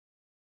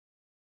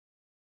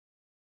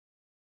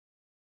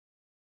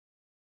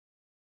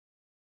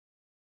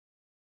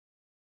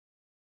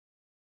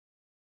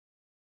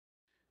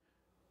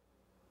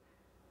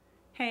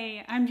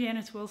Hey, I'm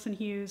Janice Wilson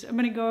Hughes. I'm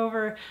going to go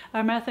over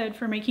a method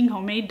for making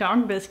homemade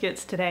dog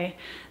biscuits today.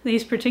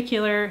 These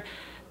particular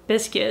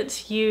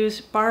biscuits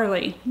use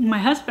barley. My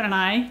husband and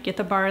I get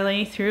the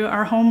barley through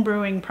our home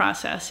brewing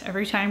process.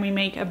 Every time we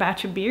make a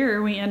batch of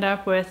beer, we end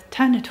up with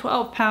 10 to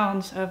 12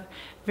 pounds of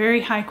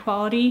very high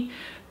quality,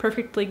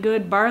 perfectly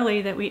good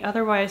barley that we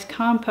otherwise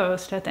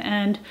compost at the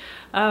end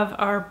of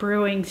our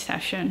brewing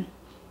session.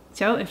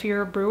 So if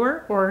you're a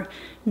brewer, or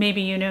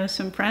maybe you know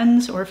some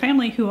friends or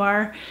family who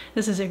are,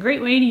 this is a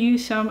great way to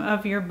use some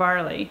of your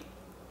barley.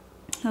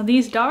 Now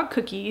these dog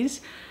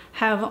cookies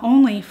have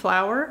only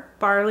flour,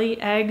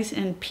 barley, eggs,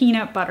 and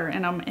peanut butter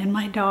in them, and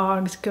my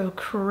dogs go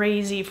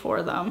crazy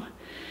for them.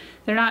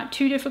 They're not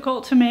too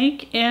difficult to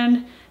make,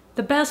 and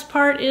the best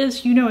part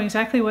is you know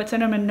exactly what's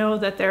in them and know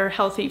that they're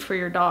healthy for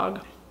your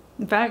dog.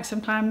 In fact,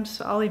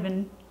 sometimes I'll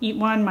even eat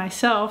one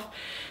myself.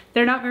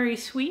 They're not very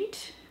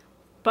sweet,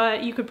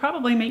 but you could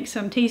probably make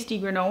some tasty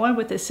granola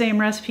with the same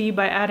recipe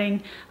by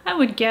adding, I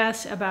would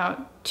guess,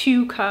 about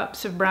 2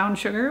 cups of brown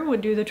sugar would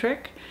do the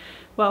trick.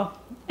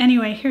 Well,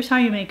 anyway, here's how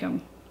you make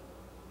them.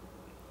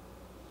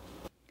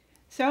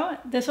 So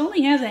this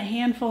only has a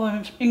handful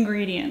of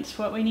ingredients.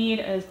 What we need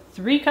is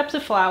 3 cups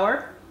of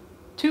flour,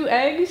 2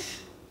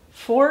 eggs,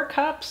 4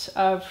 cups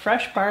of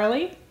fresh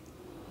barley.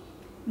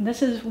 And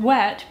this is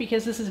wet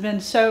because this has been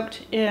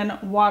soaked in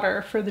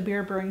water for the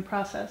beer brewing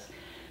process.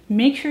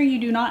 Make sure you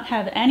do not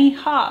have any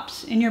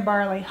hops in your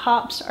barley.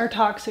 Hops are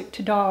toxic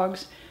to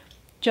dogs,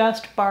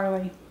 just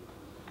barley.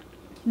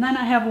 And then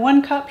I have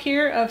 1 cup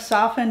here of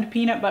softened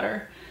peanut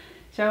butter.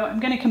 So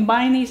I'm going to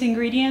combine these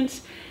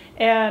ingredients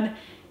and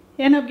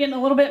end up getting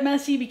a little bit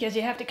messy because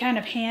you have to kind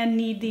of hand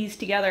knead these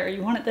together.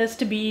 You want this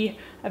to be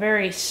a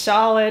very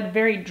solid,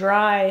 very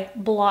dry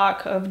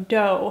block of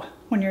dough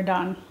when you're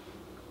done.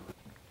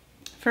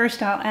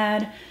 First I'll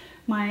add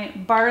my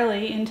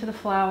barley into the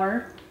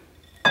flour.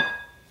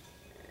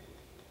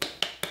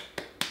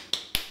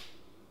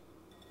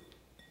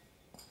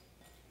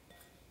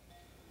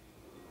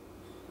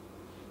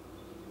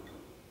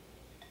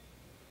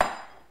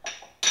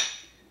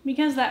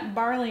 Because that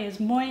barley is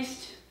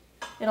moist,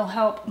 it'll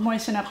help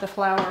moisten up the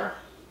flour.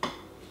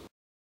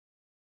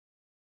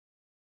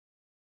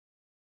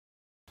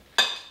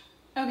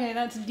 Okay,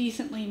 that's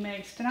decently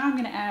mixed. Now I'm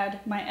going to add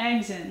my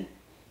eggs in.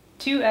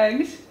 2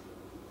 eggs.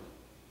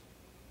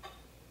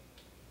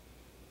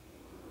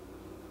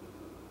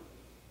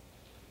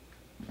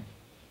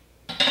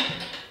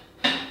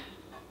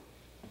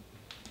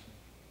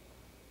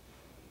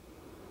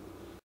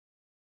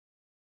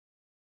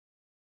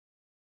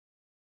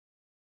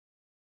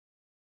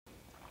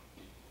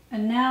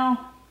 And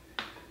now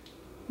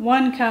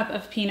 1 cup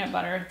of peanut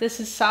butter. This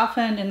is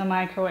softened in the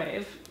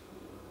microwave.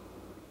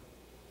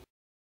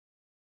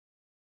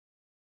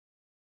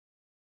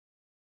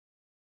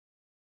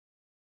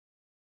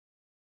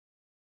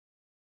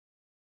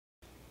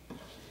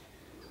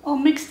 I'll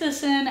mix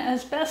this in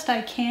as best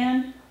I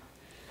can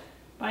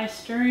by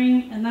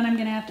stirring, and then I'm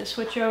going to have to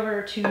switch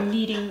over to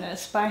kneading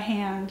this by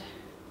hand.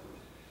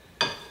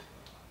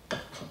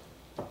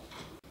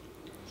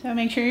 So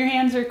make sure your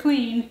hands are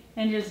clean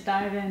and just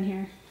dive in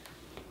here.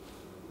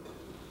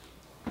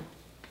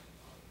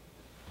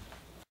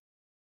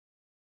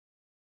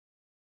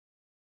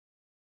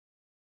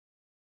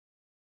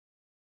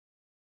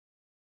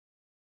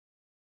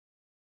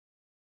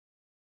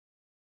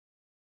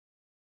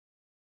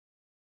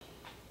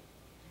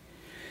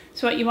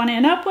 So what you want to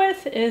end up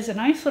with is a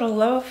nice little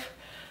loaf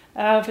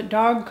of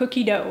dog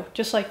cookie dough,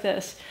 just like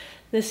this.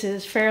 This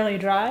is fairly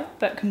dry,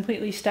 but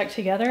completely stuck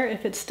together.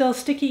 If it's still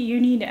sticky,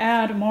 you need to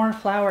add more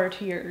flour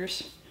to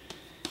yours.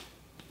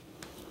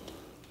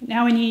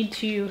 Now we need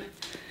to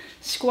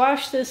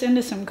squash this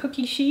into some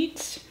cookie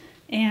sheets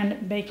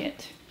and bake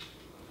it.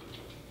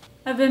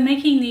 I've been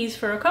making these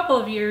for a couple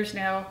of years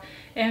now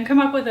and come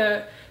up with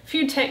a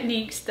few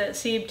techniques that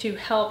seem to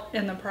help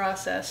in the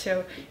process,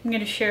 so I'm going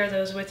to share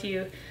those with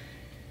you.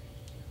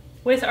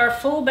 With our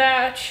full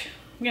batch,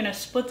 I'm going to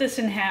split this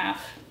in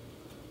half.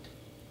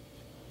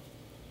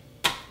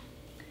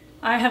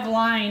 I have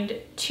lined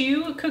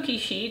 2 cookie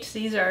sheets.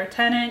 These are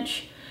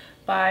 10-inch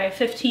by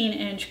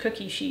 15-inch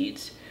cookie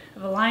sheets.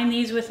 I've lined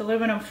these with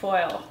aluminum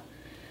foil.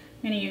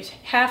 I'm going to use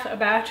half a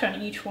batch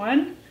on each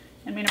one.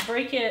 I'm going to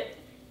break it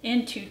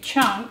into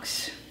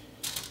chunks.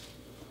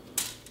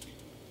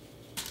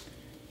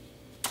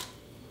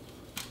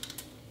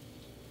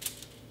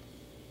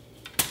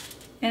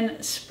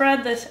 And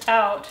spread this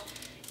out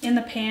in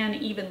the pan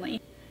evenly.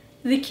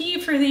 The key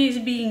for these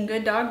being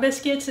good dog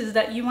biscuits is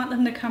that you want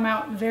them to come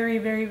out very,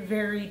 very,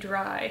 very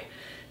dry.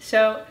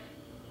 So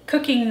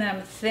cooking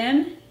them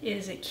thin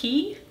is a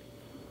key,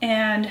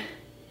 and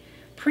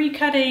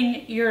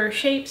pre-cutting your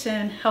shapes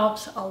in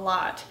helps a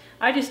lot.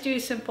 I just do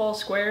simple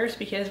squares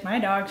because my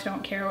dogs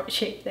don't care what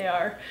shape they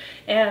are,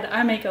 and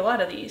I make a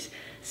lot of these.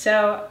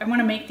 So I want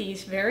to make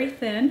these very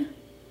thin.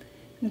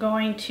 I'm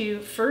going to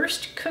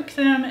first cook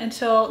them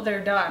until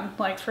they're done,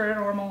 like for a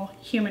normal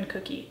human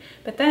cookie.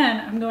 But then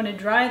I'm going to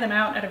dry them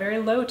out at a very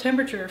low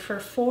temperature for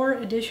 4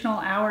 additional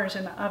hours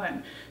in the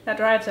oven. That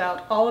dries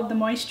out all of the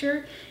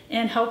moisture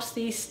and helps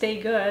these stay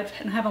good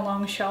and have a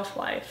long shelf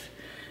life.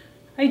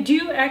 I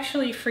do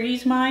actually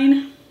freeze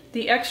mine,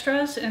 the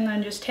extras, and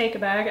then just take a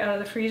bag out of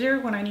the freezer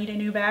when I need a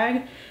new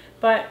bag.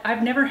 But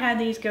I've never had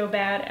these go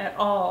bad at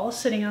all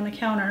sitting on the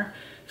counter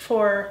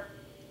for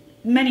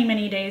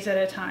many days at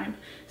a time.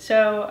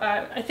 So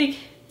I think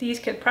these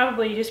could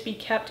probably just be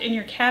kept in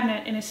your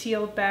cabinet in a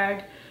sealed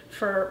bag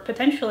for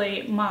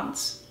potentially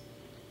months.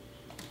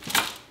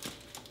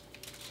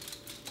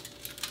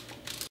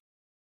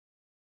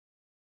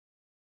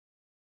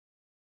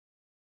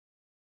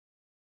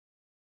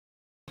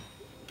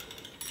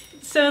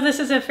 So this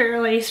is a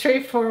fairly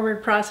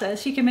straightforward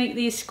process. You can make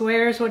these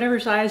squares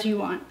whatever size you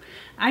want.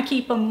 I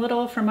keep them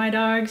little for my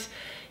dogs.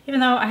 Even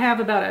though I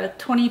have about a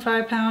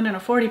 25-pound and a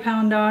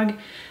 40-pound dog,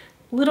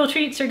 little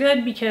treats are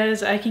good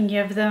because I can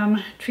give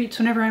them treats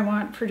whenever I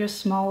want for just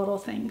small little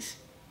things.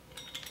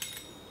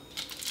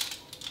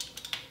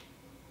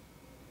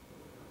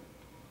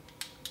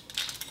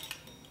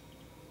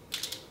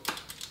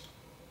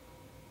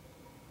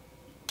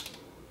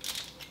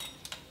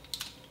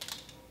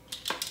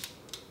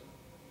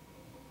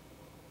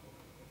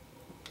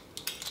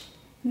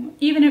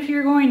 Even if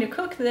you're going to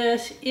cook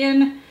this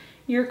in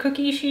your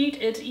cookie sheet,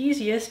 it's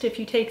easiest if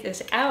you take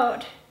this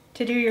out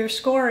to do your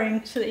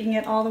scoring so that you can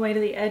get all the way to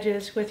the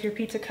edges with your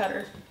pizza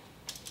cutter.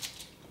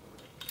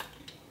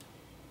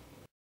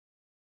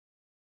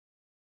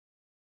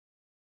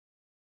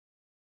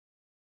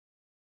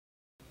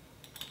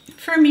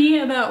 For me,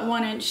 about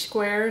 1-inch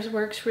squares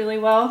works really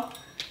well.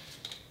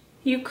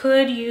 You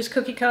could use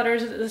cookie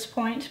cutters at this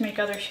point to make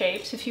other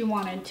shapes if you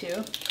wanted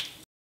to.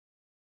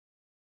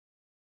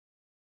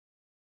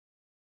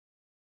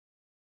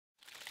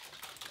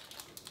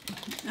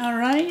 All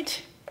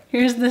right,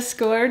 here's the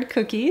scored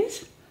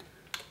cookies.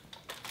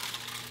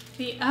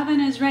 The oven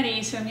is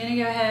ready, so I'm gonna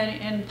go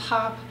ahead and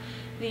pop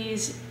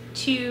these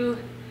 2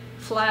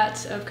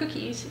 flats of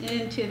cookies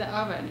into the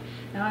oven.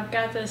 Now I've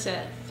got this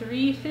at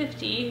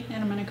 350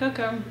 and I'm gonna cook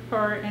them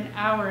for an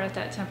hour at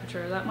that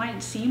temperature. That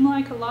might seem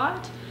like a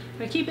lot,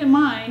 but keep in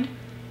mind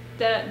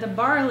that the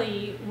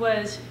barley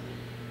was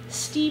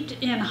steeped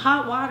in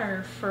hot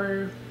water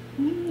for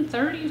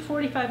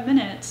 30-45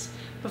 minutes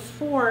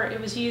before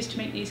it was used to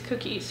make these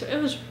cookies. So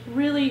it was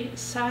really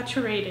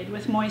saturated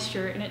with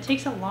moisture and it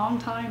takes a long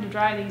time to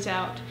dry these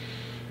out.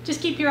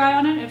 Just keep your eye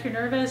on it if you're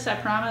nervous. I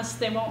promise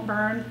they won't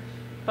burn,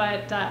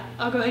 but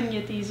I'll go ahead and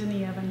get these in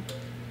the oven.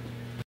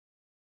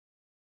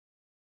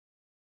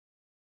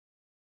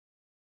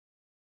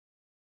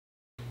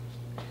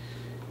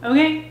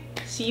 Okay,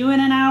 see you in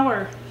an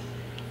hour.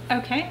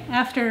 Okay,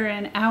 after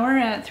an hour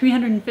at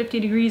 350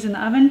 degrees in the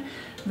oven,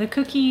 the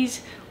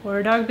cookies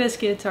or dog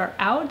biscuits are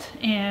out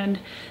and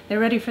they're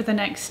ready for the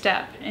next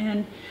step.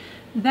 And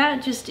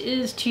that just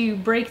is to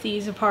break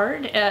these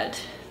apart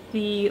at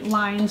the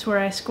lines where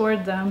I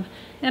scored them.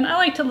 And I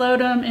like to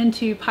load them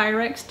into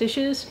Pyrex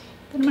dishes.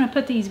 Then I'm gonna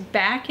put these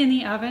back in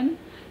the oven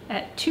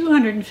at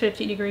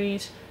 250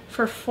 degrees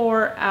for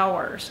 4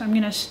 hours. I'm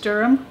gonna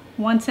stir them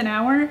once an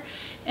hour.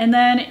 And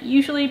then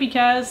usually,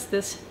 because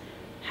this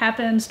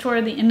happens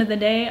toward the end of the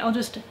day, I'll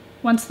just,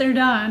 once they're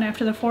done,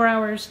 after the 4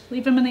 hours,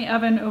 leave them in the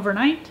oven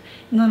overnight.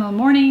 And then in the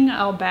morning,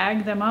 I'll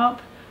bag them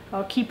up.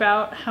 I'll keep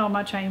out how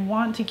much I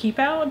want to keep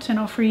out and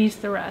I'll freeze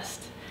the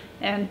rest.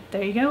 And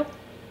there you go.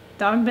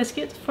 Dog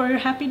biscuits for your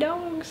happy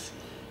dogs.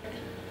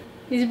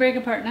 These break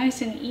apart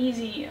nice and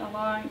easy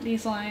along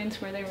these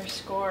lines where they were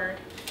scored.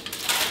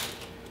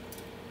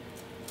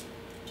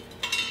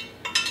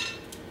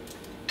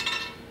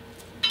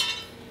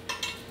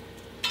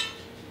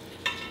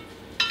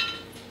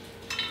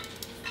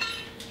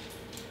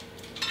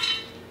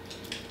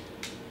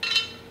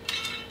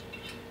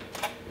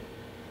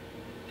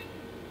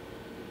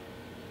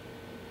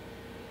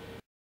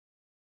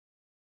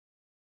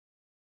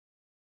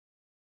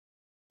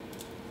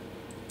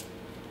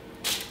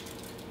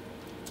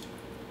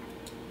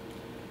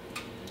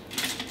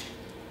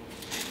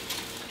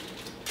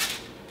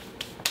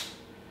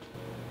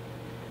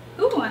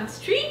 Who wants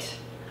treat?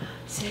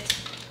 Sit.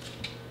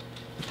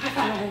 High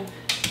five.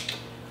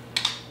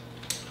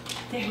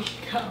 There you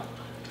go.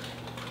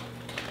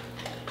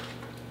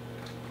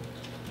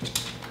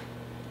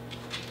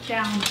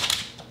 Down.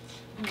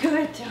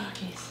 Good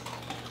doggies.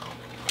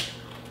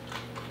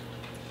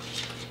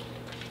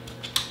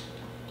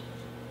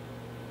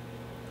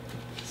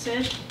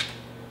 Sit.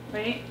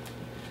 Wait.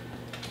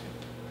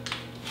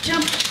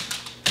 Jump.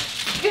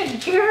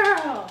 Good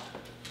girl.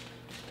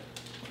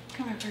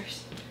 Come here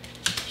first.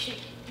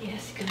 Shake.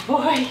 Yes, good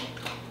boy.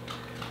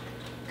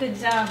 Good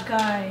job,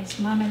 guys.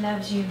 Mama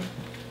loves you.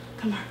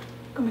 Come on.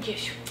 Come and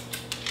kiss you.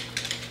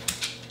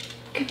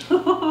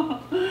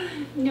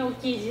 No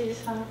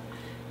kisses, huh?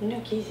 No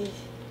kisses.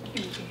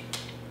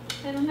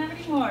 I don't have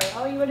any more.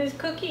 All you want is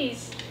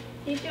cookies.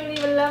 You don't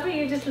even love me.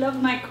 You just love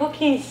my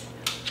cookies.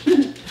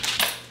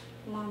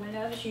 Mama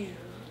loves you.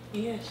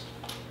 Yes.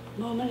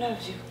 Mama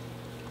loves you.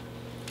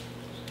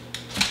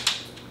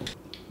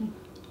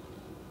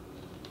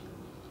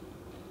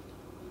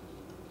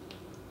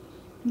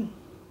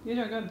 These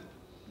are good.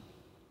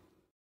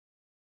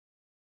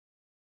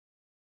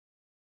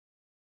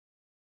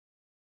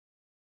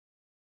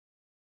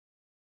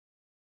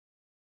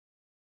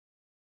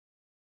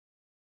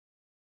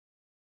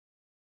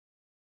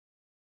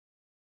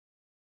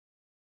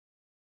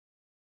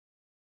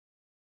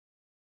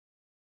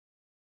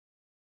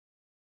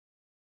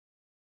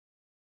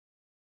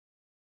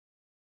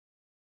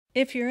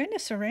 If you're into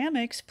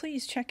ceramics,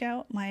 please check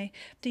out my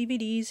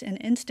DVDs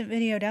and instant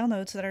video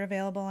downloads that are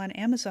available on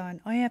Amazon.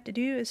 All you have to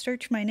do is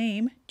search my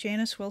name,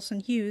 Janice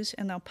Wilson Hughes,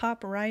 and they'll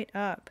pop right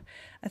up.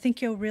 I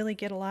think you'll really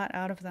get a lot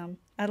out of them.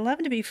 I'd love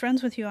to be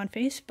friends with you on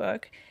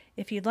Facebook.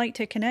 If you'd like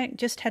to connect,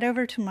 just head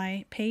over to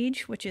my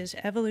page, which is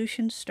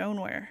Evolution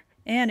Stoneware.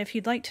 And if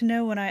you'd like to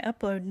know when I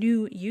upload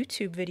new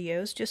YouTube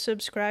videos, just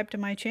subscribe to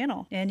my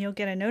channel and you'll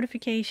get a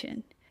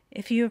notification.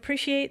 If you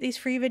appreciate these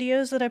free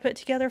videos that I put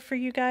together for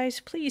you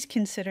guys, please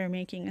consider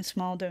making a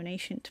small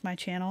donation to my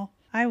channel.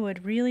 I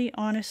would really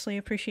honestly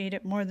appreciate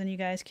it more than you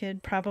guys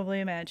could probably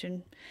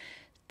imagine.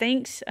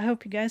 Thanks. I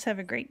hope you guys have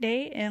a great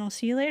day, and I'll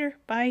see you later.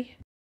 Bye.